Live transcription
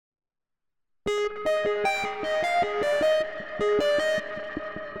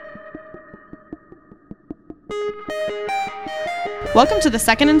Welcome to the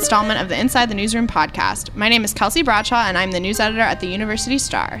second installment of the Inside the Newsroom podcast. My name is Kelsey Bradshaw, and I'm the news editor at the University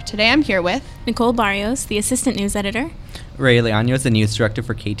Star. Today I'm here with Nicole Barrios, the assistant news editor. Ray Leaño, the news director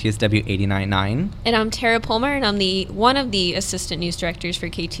for KTSW 89.9. And I'm Tara Palmer, and I'm one of the assistant news directors for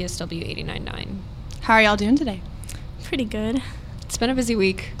KTSW 89.9. How are y'all doing today? Pretty good. It's been a busy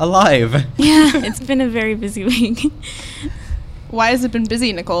week. Alive. Yeah, it's been a very busy week. Why has it been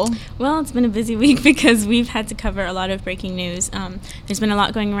busy, Nicole? Well, it's been a busy week because we've had to cover a lot of breaking news. There's been a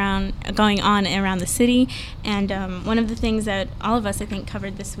lot going on around the city, and one of the things that all of us, I think,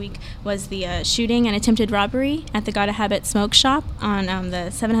 covered this week was the shooting and attempted robbery at the Gotta Habit Smoke Shop on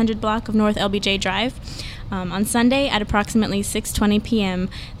the 700 block of North LBJ Drive. On Sunday at approximately 6:20 p.m.,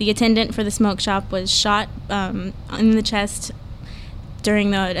 the attendant for the smoke shop was shot in the chest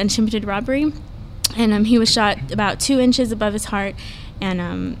during the attempted robbery. And he was shot about 2 inches above his heart,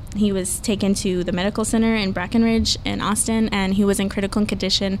 and he was taken to the medical center in Brackenridge in Austin, and he was in critical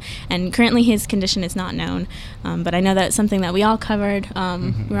condition, and currently his condition is not known. But I know that's something that we all covered.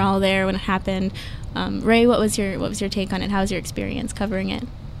 We were all there when it happened. Ray, what was your take on it? How was your experience covering it?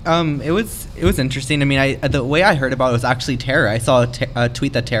 It was interesting. I mean, the way I heard about it was actually Tara. I saw a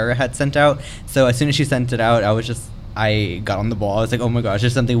tweet that Tara had sent out. So as soon as she sent it out, I got on the ball. I was like, oh my gosh,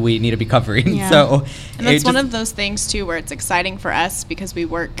 there's something we need to be covering. Yeah. So, and that's one of those things too where it's exciting for us because we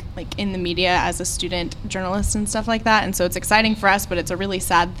work like in the media as a student journalist and stuff like that, and so it's exciting for us, but it's a really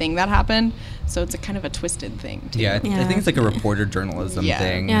sad thing that happened, so it's a kind of a twisted thing too. I think it's like a reporter journalism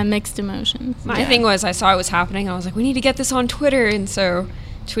thing. Yeah, mixed emotions. My thing was, I saw it was happening, I was like, we need to get this on Twitter, and so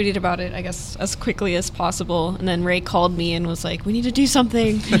tweeted about it, I guess, as quickly as possible, and then Ray called me and was like, we need to do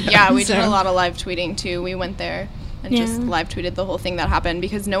something. Yeah, we did a lot of live tweeting too. We went there and just live tweeted the whole thing that happened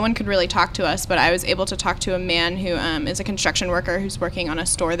because no one could really talk to us, but I was able to talk to a man who is a construction worker who's working on a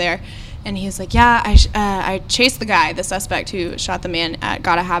store there, and he's like, I chased the guy, the suspect who shot the man at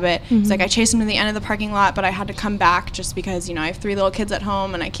Gotta Habit. Mm-hmm. He's like, I chased him to the end of the parking lot, but I had to come back just because, I have 3 little kids at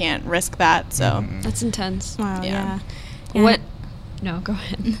home and I can't risk that, so. That's intense. Wow, yeah. What? No, go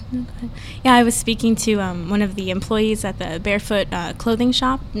ahead. Yeah, I was speaking to one of the employees at the Barefoot clothing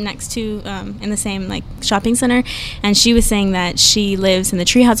shop next to, in the same shopping center, and she was saying that she lives in the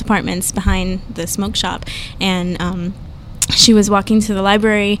Treehouse Apartments behind the smoke shop, and she was walking to the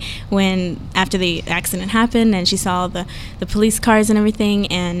library after the accident happened, and she saw the police cars and everything,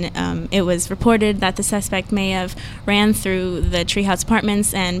 and it was reported that the suspect may have ran through the Treehouse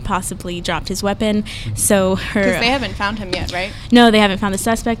Apartments and possibly dropped his weapon. So because they haven't found him yet, right? No, they haven't found the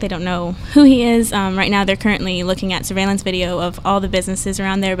suspect. They don't know who he is. Right now they're currently looking at surveillance video of all the businesses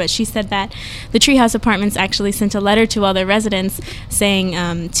around there, but she said that the Treehouse Apartments actually sent a letter to all their residents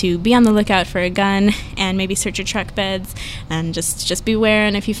saying to be on the lookout for a gun and maybe search your truck beds and just beware,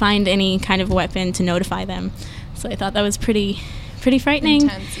 and if you find any kind of weapon, to notify them. So I thought that was pretty frightening.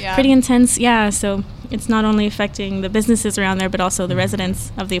 Pretty intense, yeah. So it's not only affecting the businesses around there, but also the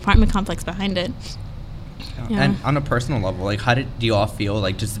residents of the apartment complex behind it. Yeah. And on a personal level, how do you all feel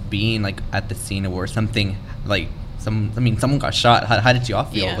just being at the scene where something someone got shot? How did you all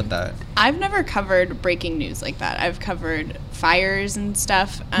feel with that? I've never covered breaking news like that. I've covered fires and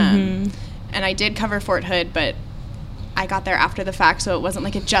stuff, and I did cover Fort Hood, but I got there after the fact, so it wasn't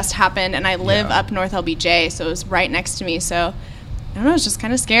like it just happened, and I live up North LBJ, so it was right next to me, so I don't know, it was just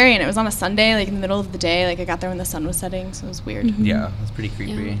kind of scary, and it was on a Sunday, in the middle of the day, I got there when the sun was setting, so it was weird. Mm-hmm. Yeah, it was pretty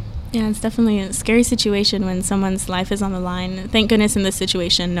creepy. Yeah, it's definitely a scary situation when someone's life is on the line. Thank goodness in this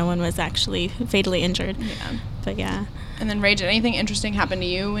situation no one was actually fatally injured. Yeah. But yeah. And then, Ray, did anything interesting happen to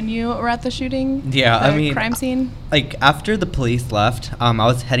you when you were at the shooting? Yeah, the crime scene? After the police left, I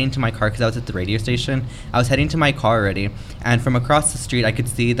was heading to my car because I was at the radio station. I was heading to my car already, and from across the street, I could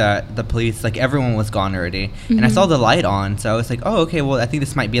see that the police, everyone was gone already. Mm-hmm. And I saw the light on, so I was like, oh, okay, well, I think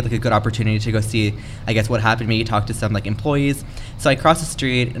this might be, a good opportunity to go see, I guess, what happened, maybe talk to some, employees. So I crossed the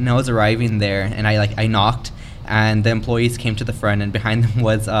street, and I was arriving there, and I knocked, and the employees came to the front, and behind them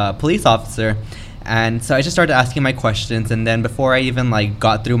was a police officer. And so I just started asking my questions, and then before I even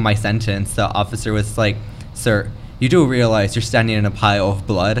got through my sentence, the officer was like, "Sir, you do realize you're standing in a pile of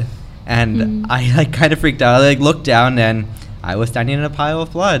blood?" And I kind of freaked out. I looked down, and I was standing in a pile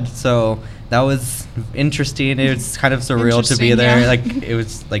of blood. So that was interesting. It was kind of surreal to be there. Yeah. It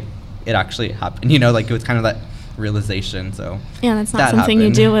was it actually happened. It was kind of that realization. So yeah, that's not something you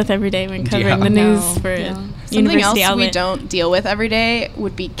deal with every day when covering the news for Something else university outlet. we don't deal with every day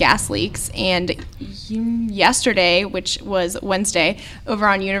would be gas leaks. And yesterday, which was Wednesday, over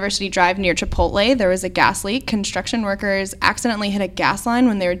on University Drive near Chipotle, there was a gas leak. Construction workers accidentally hit a gas line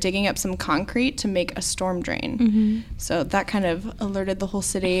when they were digging up some concrete to make a storm drain. So that kind of alerted the whole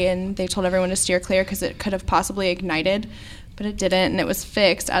city, and they told everyone to steer clear because it could have possibly ignited. But it didn't, and it was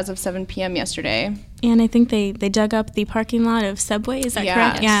fixed as of 7 p.m. yesterday. And I think they dug up the parking lot of Subway. Is that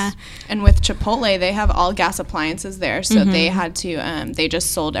correct? Yeah. And with Chipotle, they have all gas appliances there, so they had to, they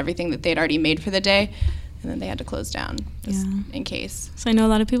just sold everything that they'd already made for the day, and then they had to close down just in case. So I know a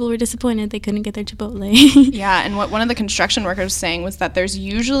lot of people were disappointed they couldn't get their Chipotle. Yeah, and what one of the construction workers was saying was that there's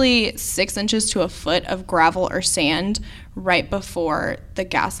usually 6 inches to a foot of gravel or sand right before the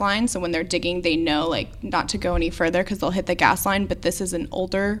gas line. So when they're digging, they know like not to go any further because they'll hit the gas line. But this is an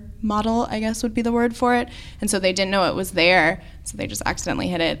older model, I guess would be the word for it. And so they didn't know it was there, so they just accidentally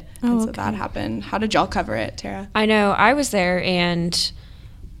hit it. And so that happened. How did y'all cover it, Tara? I know. I was there, and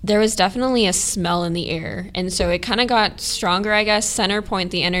there was definitely a smell in the air. And so it kind of got stronger, I guess.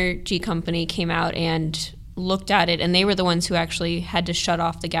 CenterPoint, the energy company, came out and looked at it, and they were the ones who actually had to shut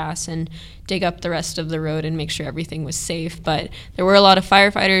off the gas and dig up the rest of the road and make sure everything was safe. But there were a lot of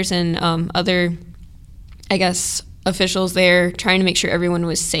firefighters and other, I guess, officials there trying to make sure everyone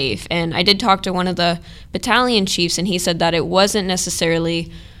was safe. And I did talk to one of the battalion chiefs, and he said that it wasn't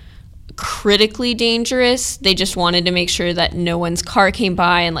necessarily critically dangerous. They just wanted to make sure that no one's car came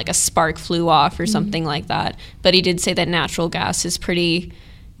by and like a spark flew off or something like that. But he did say that natural gas is pretty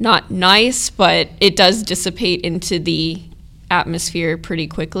not nice, but it does dissipate into the atmosphere pretty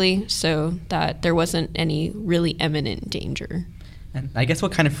quickly, so that there wasn't any really imminent danger. And I guess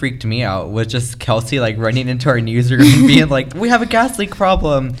what kind of freaked me out was just Kelsey like running into our newsroom and being like, "We have a gas leak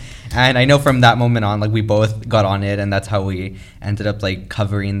problem." And I know from that moment on, like we both got on it, and that's how we ended up like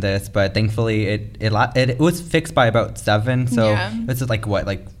covering this. But thankfully, it was fixed by about 7. So it was like what,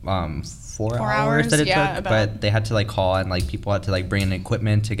 like 4 hours that it took. But they had to like call, and like people had to like bring in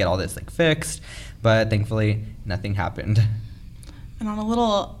equipment to get all this like fixed. But thankfully, nothing happened. And on a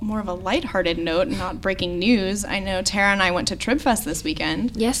little more of a lighthearted note, not breaking news, I know Tara and I went to TribFest this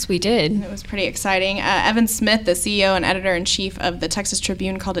weekend. Yes, we did. And it was pretty exciting. Evan Smith, the CEO and editor-in-chief of the Texas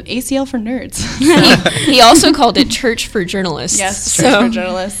Tribune, called it ACL for nerds. He also called it Church for Journalists. Yes, Church for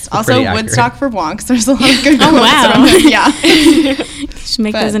Journalists. Also, Woodstock for Wonks. There's a lot of good quotes. Wow. Yeah. Should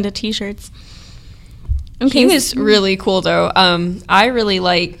make those into T-shirts. Okay. He was really cool, though. I really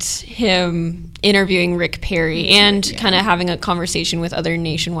liked him interviewing Rick Perry and kind of having a conversation with other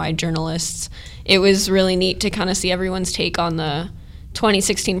nationwide journalists. It was really neat to kind of see everyone's take on the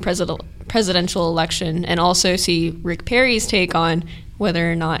 2016 presidential election, and also see Rick Perry's take on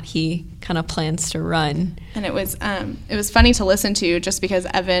whether or not he kind of plans to run. And it was funny to listen to, just because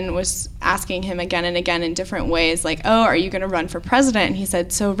Evan was asking him again and again in different ways, like, "Oh, are you going to run for president?" And he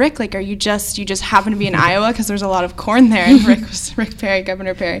said, "So Rick, like, you just happen to be in Iowa because there's a lot of corn there?" And Rick Perry,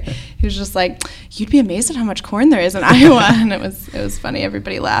 Governor Perry, he was just like, "You'd be amazed at how much corn there is in Iowa." And it was funny.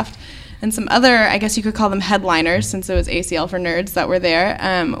 Everybody laughed. And some other, I guess you could call them headliners, since it was ACL for Nerds that were there,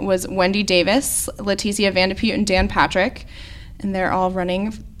 was Wendy Davis, Leticia Vandepute, and Dan Patrick. And they're all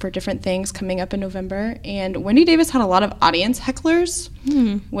running for different things coming up in November. And Wendy Davis had a lot of audience hecklers,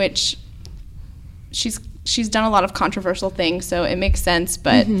 which she's done a lot of controversial things, so it makes sense.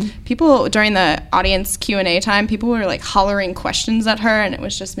 But people, during the audience Q&A time, people were like hollering questions at her, and it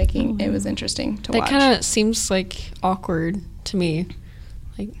was just it was interesting to watch. That kind of seems like awkward to me.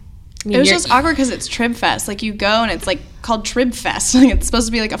 It was just awkward because it's TribFest. Like, you go and it's like called TribFest. Like, it's supposed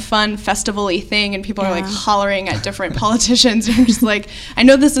to be like a fun festival-y thing, and people are like hollering at different politicians. You're just like, I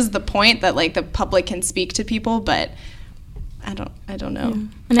know this is the point that like the public can speak to people, but I don't know. Yeah.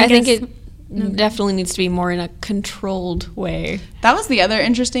 And I think it definitely needs to be more in a controlled way. That was the other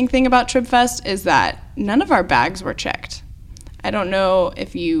interesting thing about TribFest, is that none of our bags were checked. I don't know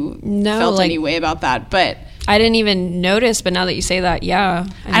if you felt any way about that, but I didn't even notice, but now that you say that, yeah.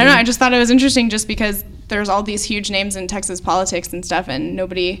 I don't know. I just thought it was interesting, just because there's all these huge names in Texas politics and stuff, and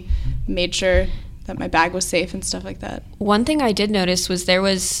nobody made sure that my bag was safe and stuff like that. One thing I did notice was there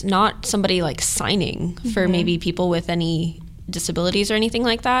was not somebody like signing for maybe people with any disabilities or anything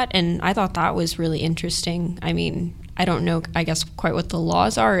like that, and I thought that was really interesting. I mean, I don't know, I guess, quite what the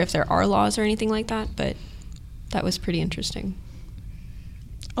laws are, if there are laws or anything like that, but that was pretty interesting.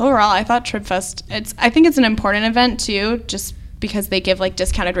 Overall, I thought TribFest, I think it's an important event too, just because they give like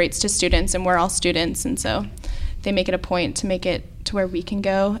discounted rates to students, and we're all students, and so they make it a point to make it to where we can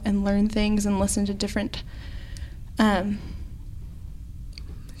go and learn things and listen to different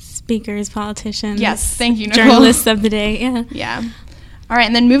speakers, politicians. Yes, thank you, Nicole. Journalists of the day, yeah. All right,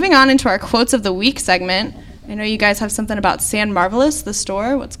 and then moving on into our Quotes of the Week segment, I know you guys have something about San Marvelous, the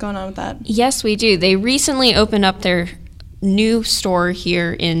store. What's going on with that? Yes, we do. They recently opened up their new store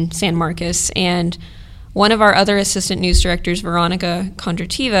here in San Marcos, and one of our other assistant news directors, Veronica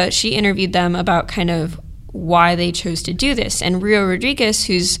Kondrativa, she interviewed them about kind of why they chose to do this. And Rio Rodriguez,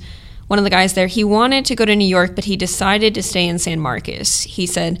 who's one of the guys there, he wanted to go to New York, but he decided to stay in San Marcos. He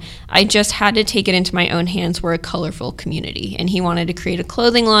said, I just had to take it into my own hands. We're a colorful community. And he wanted to create a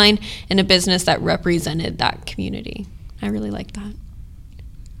clothing line and a business that represented that community. I really like that.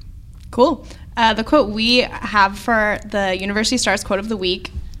 Cool. The quote we have for the University Stars Quote of the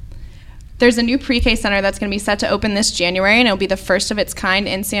Week: there's a new pre-K center that's going to be set to open this January, and it'll be the first of its kind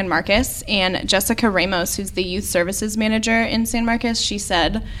in San Marcos. And Jessica Ramos, who's the youth services manager in San Marcos, she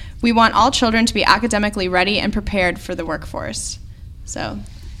said, we want all children to be academically ready and prepared for the workforce. So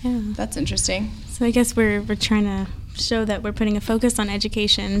that's interesting. So I guess we're trying to show that we're putting a focus on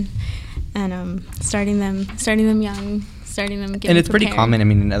education and starting them young. Starting them getting and it's prepared. pretty common, I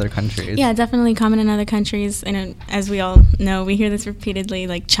mean, in other countries. Yeah, definitely common in other countries. And as we all know, we hear this repeatedly,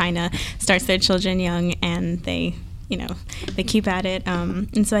 like China starts their children young and they keep at it.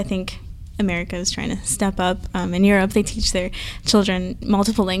 And so I think America is trying to step up. In Europe, they teach their children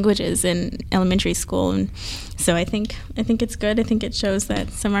multiple languages in elementary school. And so I think it's good. I think it shows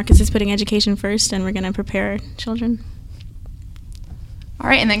that San Marcos is putting education first, and we're going to prepare our children. All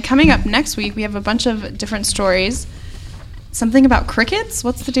right, and then coming up next week, we have a bunch of different stories. Something about crickets?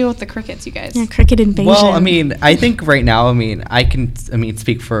 What's the deal with the crickets, you guys? Yeah, cricket invasion. Well, I mean, I think right now, I can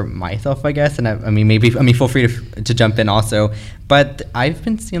speak for myself, I guess, and feel free to jump in also. But I've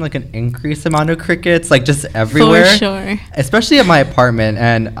been seeing like an increased amount of crickets, like just everywhere. For sure. Especially at my apartment,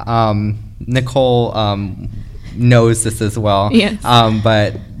 and Nicole knows this as well. Yes.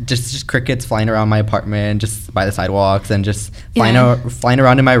 But just crickets flying around my apartment, just by the sidewalks, and just flying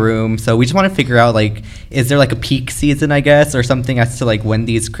around in my room. So we just want to figure out, like, is there like a peak season, I guess, or something as to like when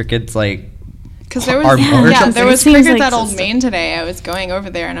these crickets because there was crickets at Old Main today. I was going over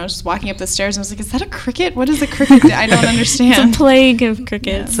there and I was just walking up the stairs and I was like, is that a cricket? What is a cricket? I don't understand. It's a plague of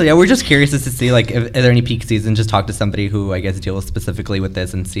crickets. So we're just curious as to see, like, if are there any peak seasons. Just talk to somebody who I guess deals specifically with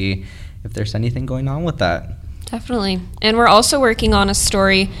this and see if there's anything going on with that. Definitely. And we're also working on a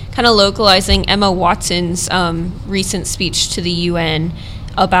story kind of localizing Emma Watson's recent speech to the UN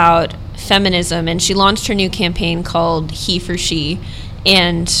about feminism. And she launched her new campaign called He for She.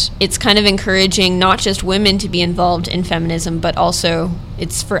 And it's kind of encouraging not just women to be involved in feminism, but also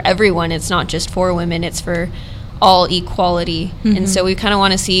it's for everyone. It's not just for women. It's for all equality. Mm-hmm. And so we kind of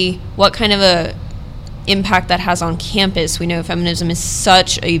want to see what kind of a impact that has on campus. We know feminism is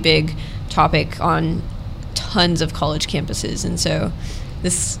such a big topic on tons of college campuses, and so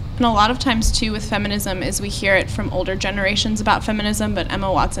this, and a lot of times too with feminism is we hear it from older generations about feminism, but Emma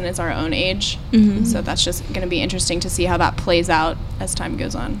Watson is our own age. Mm-hmm. So that's just going to be interesting to see how that plays out as time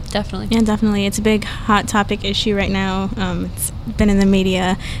goes on. Definitely. Yeah, definitely. It's a big hot topic issue right now. It's been in the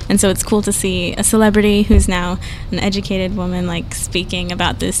media, and so it's cool to see a celebrity who's now an educated woman like speaking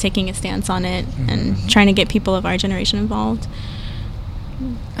about this, taking a stance on it, and trying to get people of our generation involved.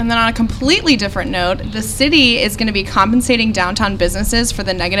 And then on a completely different note, the city is going to be compensating downtown businesses for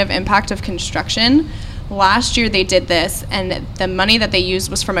the negative impact of construction. Last year they did this, and the money that they used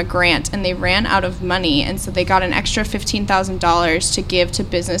was from a grant, and they ran out of money, and so they got an extra $15,000 to give to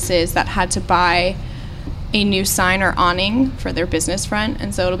businesses that had to buy a new sign or awning for their business front.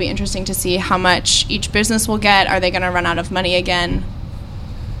 And so it'll be interesting to see how much each business will get. Are they going to run out of money again?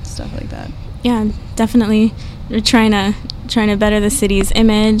 Stuff like that. Yeah, definitely. We're trying to better the city's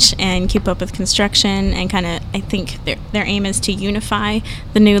image and keep up with construction, and kind of, I think their aim is to unify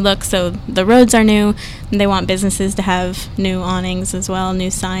the new look. So the roads are new, and they want businesses to have new awnings as well, new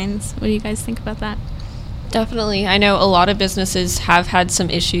signs. What do you guys think about that? Definitely. I know a lot of businesses have had some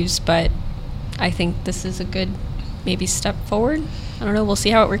issues, but I think this is a good maybe step forward. I don't know. We'll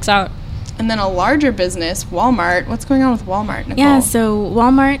see how it works out. And then a larger business, Walmart. What's going on with Walmart, Nicole? Yeah, so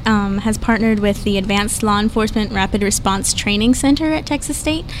Walmart has partnered with the Advanced Law Enforcement Rapid Response Training Center at Texas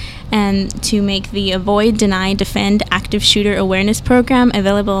State, and to make the Avoid, Deny, Defend Active Shooter Awareness Program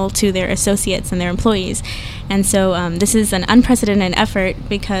available to their associates and their employees. And so this is an unprecedented effort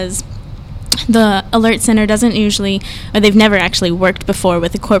because the Alert Center doesn't usually, or they've never actually worked before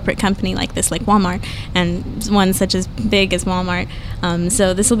with a corporate company like this, like Walmart, and one such as big as Walmart.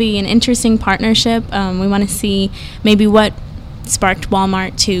 So this will be an interesting partnership. We want to see maybe what sparked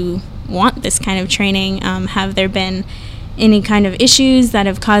Walmart to want this kind of training. Have there been any kind of issues that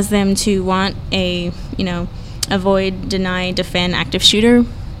have caused them to want a, Avoid, Deny, Defend Active Shooter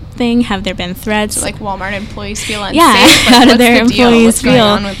thing? Have there been threats? So like Walmart employees feel unsafe? Yeah, like, how do their what's the deal? employees What's feel? going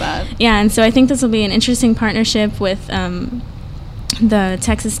on with that? Yeah, and so I think this will be an interesting partnership with the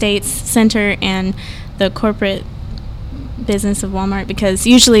Texas States Center and the corporate business of Walmart, because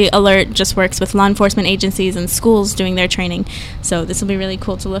usually Alert just works with law enforcement agencies and schools doing their training. So this will be really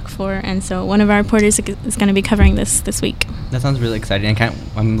cool to look for, and so one of our reporters is going to be covering this week. That sounds really exciting.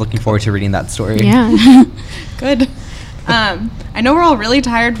 I'm looking forward to reading that story. Yeah. Good. I know we're all really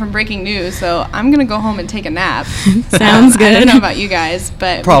tired from breaking news, so I'm gonna go home and take a nap. Sounds good. I don't know about you guys,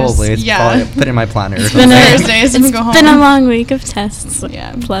 but Probably. It's probably put in my planner. It's Thursdays, it's go home. been a long week of tests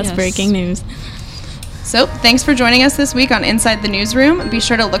plus Yes. breaking news. So, thanks for joining us this week on Inside the Newsroom. Be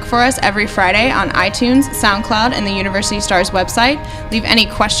sure to look for us every Friday on iTunes, SoundCloud, and the University Stars website. Leave any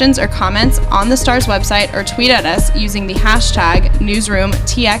questions or comments on the Stars website or tweet at us using the hashtag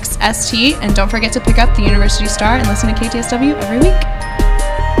NewsroomTXST. And don't forget to pick up the University Star and listen to KTSW every week.